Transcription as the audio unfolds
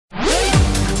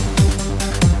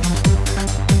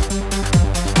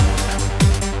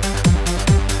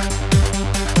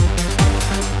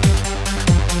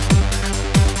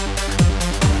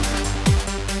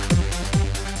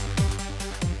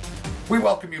We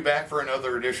welcome you back for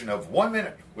another edition of 1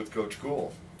 Minute with Coach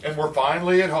Cool. And we're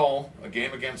finally at home, a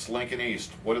game against Lincoln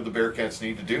East. What do the Bearcats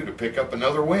need to do to pick up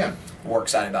another win? We're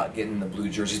excited about getting the blue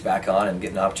jerseys back on and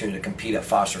getting an opportunity to compete at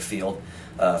Foster Field.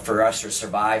 For us to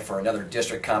survive for another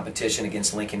district competition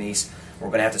against Lincoln East, we're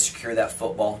going to have to secure that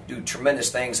football, do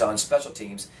tremendous things on special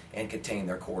teams, and contain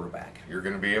their quarterback. You're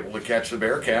going to be able to catch the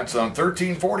Bearcats on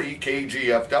 1340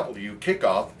 KGFW.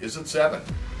 Kickoff is at 7.